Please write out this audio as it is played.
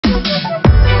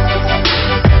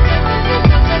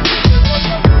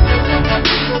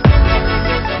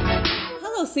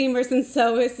seamers and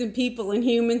sewists and people and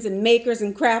humans and makers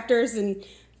and crafters and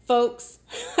folks.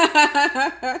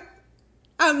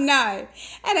 I'm not.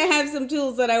 And I have some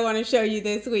tools that I want to show you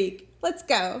this week. Let's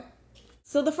go.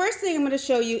 So the first thing I'm going to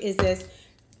show you is this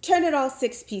Turn It All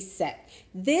 6-piece set.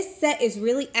 This set is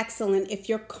really excellent if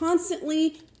you're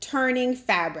constantly turning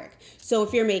fabric. So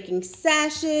if you're making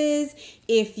sashes,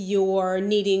 if you're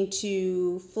needing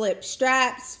to flip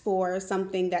straps for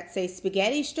something that say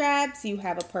spaghetti straps, you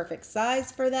have a perfect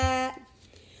size for that.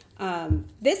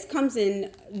 This comes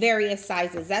in various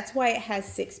sizes. That's why it has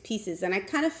 6 pieces. And I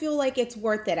kind of feel like it's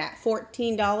worth it at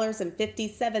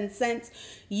 $14.57.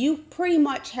 You pretty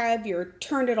much have your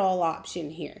turn it all option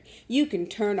here. You can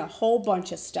turn a whole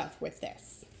bunch of stuff with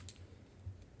this.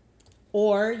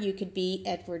 Or you could be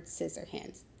Edward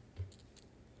Scissorhands.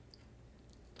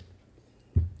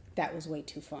 That was way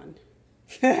too fun.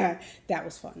 That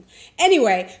was fun.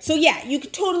 Anyway, so yeah, you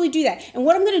could totally do that. And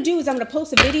what I'm going to do is I'm going to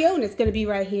post a video, and it's going to be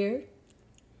right here,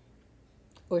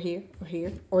 or here, or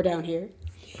here, or down here.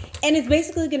 And it's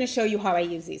basically going to show you how I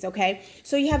use these, okay?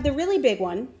 So you have the really big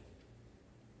one,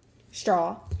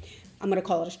 straw. I'm going to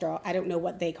call it a straw. I don't know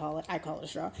what they call it. I call it a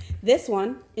straw. This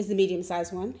one is the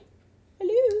medium-sized one.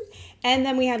 Hello. And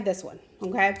then we have this one,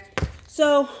 okay?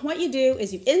 So what you do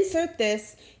is you insert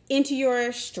this into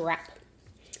your strap.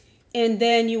 And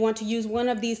then you want to use one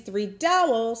of these 3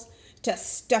 dowels to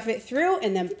stuff it through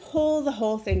and then pull the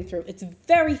whole thing through. It's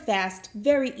very fast,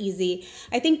 very easy.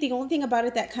 I think the only thing about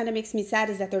it that kind of makes me sad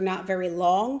is that they're not very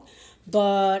long,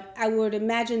 but I would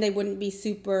imagine they wouldn't be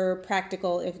super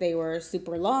practical if they were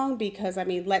super long because, I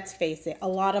mean, let's face it, a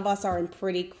lot of us are in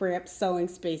pretty cramped sewing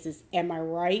spaces. Am I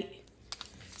right?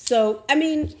 So, I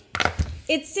mean,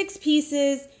 it's 6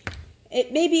 pieces.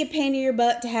 It may be a pain in your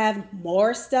butt to have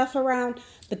more stuff around,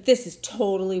 but this is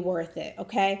totally worth it,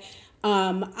 okay?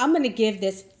 I'm going to give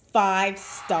this 5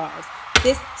 stars.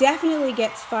 This definitely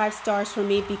gets 5 stars for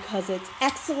me because it's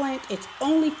excellent. It's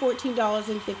only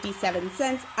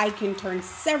 $14.57. I can turn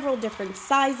several different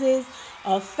sizes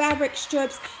of fabric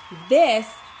strips. This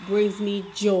brings me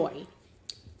joy.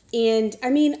 And, I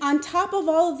mean, on top of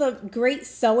all of the great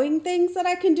sewing things that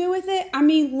I can do with it, I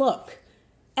mean, look.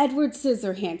 Edward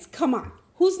Scissorhands, come on.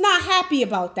 Who's not happy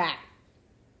about that?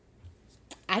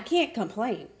 I can't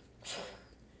complain.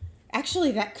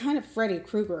 Actually, that kind of Freddy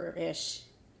Krueger-ish.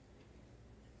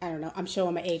 I don't know. I'm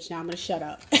showing my age now. I'm going to shut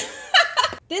up.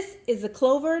 This is the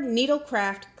Clover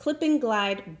Needlecraft Clip and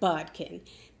Glide Bodkin.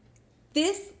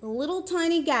 This little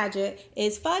tiny gadget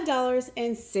is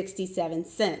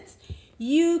 $5.67.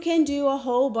 You can do a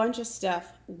whole bunch of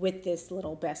stuff with this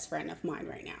little best friend of mine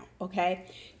right now, okay?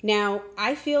 Now,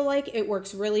 I feel like it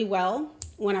works really well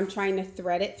when I'm trying to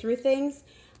thread it through things.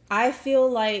 I feel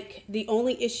like the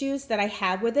only issues that I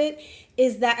have with it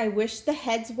is that I wish the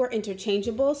heads were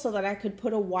interchangeable so that I could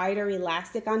put a wider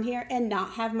elastic on here and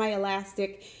not have my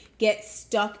elastic get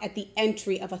stuck at the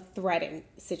entry of a threading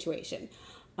situation.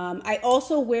 I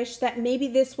also wish that maybe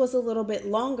this was a little bit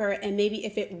longer and maybe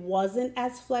if it wasn't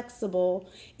as flexible,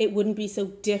 it wouldn't be so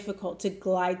difficult to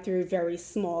glide through very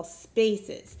small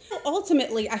spaces.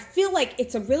 Ultimately, I feel like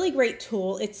it's a really great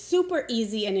tool. It's super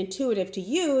easy and intuitive to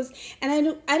use,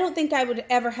 and I don't think I would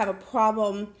ever have a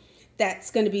problem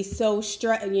that's going to be so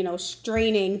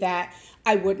straining that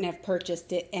I wouldn't have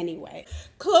purchased it anyway.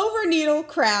 Clover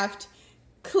Needlecraft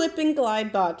Clip and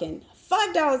Glide Bodkin.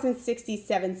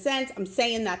 $5.67. I'm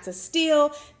saying that's a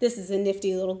steal. This is a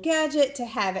nifty little gadget to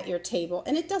have at your table,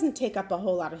 and it doesn't take up a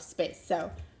whole lot of space. So,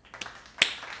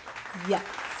 yes.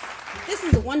 This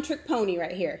is a one-trick pony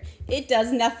right here. It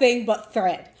does nothing but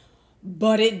thread,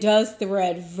 but it does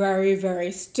thread very,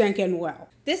 very stinking well.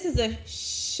 This is a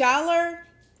Schaller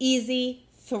Easy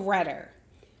Threader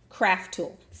craft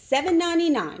tool.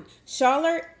 $7.99.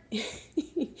 Schaller.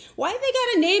 Why they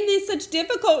gotta name these such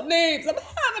difficult names? I'm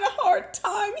having a hard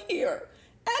time here.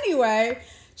 Anyway,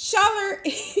 Schaller.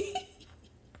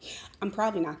 I'm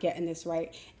probably not getting this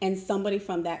right. And somebody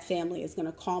from that family is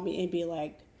gonna call me and be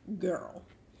like, girl,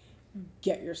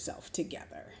 get yourself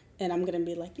together. And I'm gonna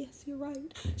be like, yes, you're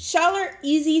right. Schaller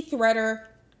Easy Threader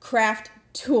Craft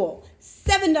Tool.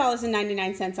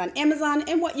 $7.99 on Amazon,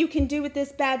 and what you can do with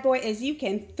this bad boy is you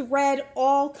can thread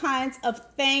all kinds of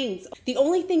things. The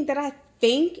only thing that I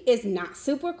think is not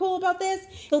super cool about this,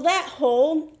 so that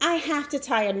hole, I have to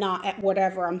tie a knot at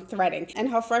whatever I'm threading, and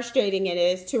how frustrating it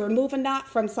is to remove a knot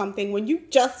from something when you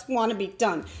just want to be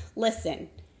done. Listen,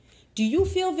 Do you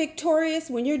feel victorious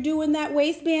when you're doing that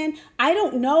waistband? I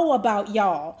don't know about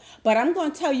y'all, but I'm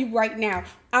going to tell you right now,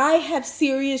 I have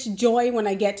serious joy when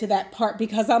I get to that part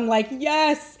because I'm like,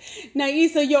 yes,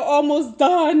 Naisa, you're almost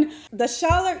done. The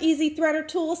Schaller Easy Threader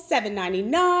Tool,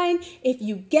 $7.99. If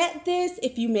you get this,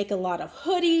 if you make a lot of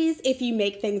hoodies, if you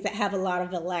make things that have a lot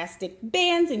of elastic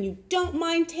bands and you don't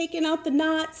mind taking out the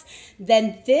knots,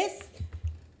 then this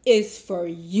is for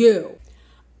you.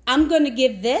 I'm going to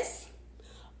give this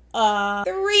 3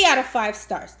 out of 5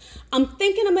 stars. I'm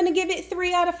thinking I'm going to give it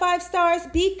 3 out of 5 stars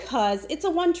because it's a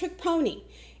one-trick pony.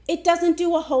 It doesn't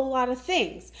do a whole lot of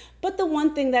things, but the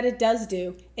one thing that it does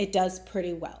do, it does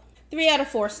pretty well. 3 out of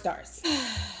 4 stars.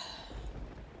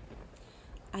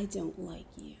 I don't like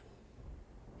you.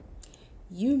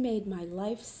 You made my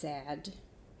life sad.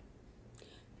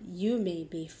 You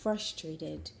made me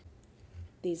frustrated.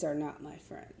 These are not my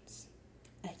friends.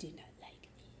 I do not like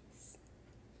these.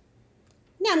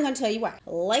 Now I'm going to tell you why.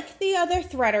 Like the other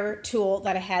threader tool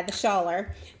that I had, the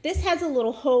Schaller, this has a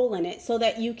little hole in it so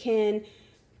that you can,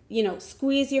 you know,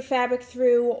 squeeze your fabric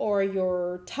through or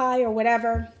your tie or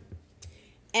whatever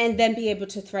and then be able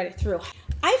to thread it through.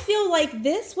 I feel like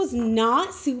this was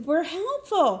not super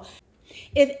helpful.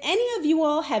 If any of you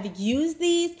all have used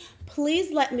these,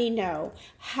 please let me know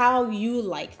how you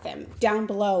like them down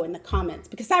below in the comments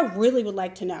because I really would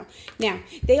like to know. Now,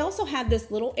 they also have this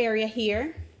little area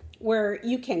here where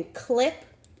you can clip,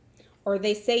 or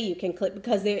they say you can clip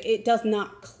because it does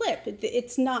not clip.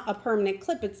 It's not a permanent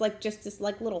clip. It's like just this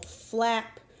like little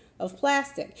flap of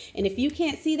plastic. And if you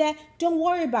can't see that, don't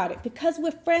worry about it because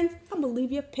we're friends. I'm gonna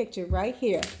leave you a picture right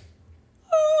here.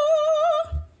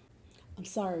 I'm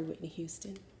sorry, Whitney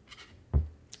Houston. I'm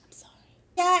sorry.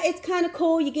 Yeah, it's kind of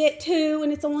cool. You get 2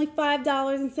 and it's only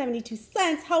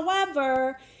 $5.72.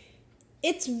 However,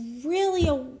 it's really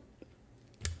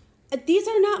these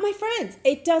are not my friends.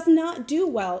 It does not do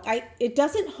well. It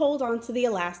doesn't hold on to the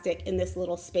elastic in this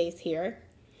little space here.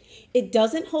 It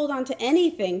doesn't hold on to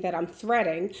anything that I'm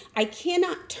threading. I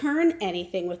cannot turn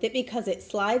anything with it because it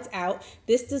slides out.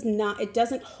 This does not, it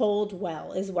doesn't hold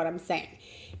well is what I'm saying.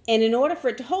 And in order for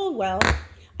it to hold well,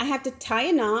 I have to tie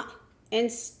a knot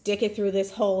and stick it through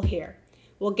this hole here.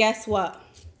 Well, guess what?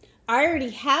 I already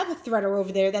have a threader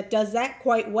over there that does that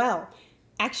quite well.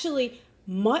 Actually,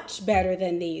 much better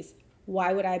than these.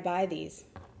 Why would I buy these?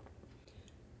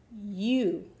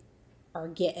 You are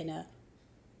getting a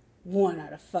 1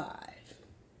 out of 5.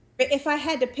 If I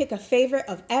had to pick a favorite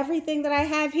of everything that I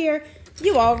have here,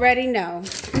 you already know.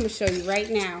 I'm going to show you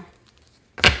right now.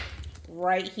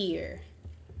 Right here.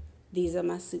 These are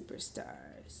my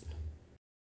superstars.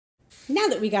 Now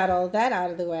that we got all that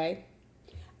out of the way,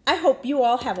 I hope you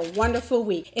all have a wonderful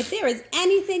week. If there is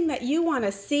anything that you want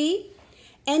to see,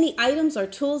 any items or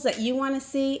tools that you want to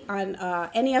see on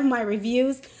any of my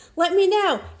reviews, let me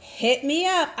know. Hit me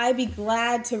up. I'd be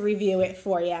glad to review it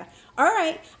for you. All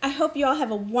right. I hope you all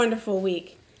have a wonderful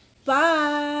week.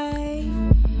 Bye.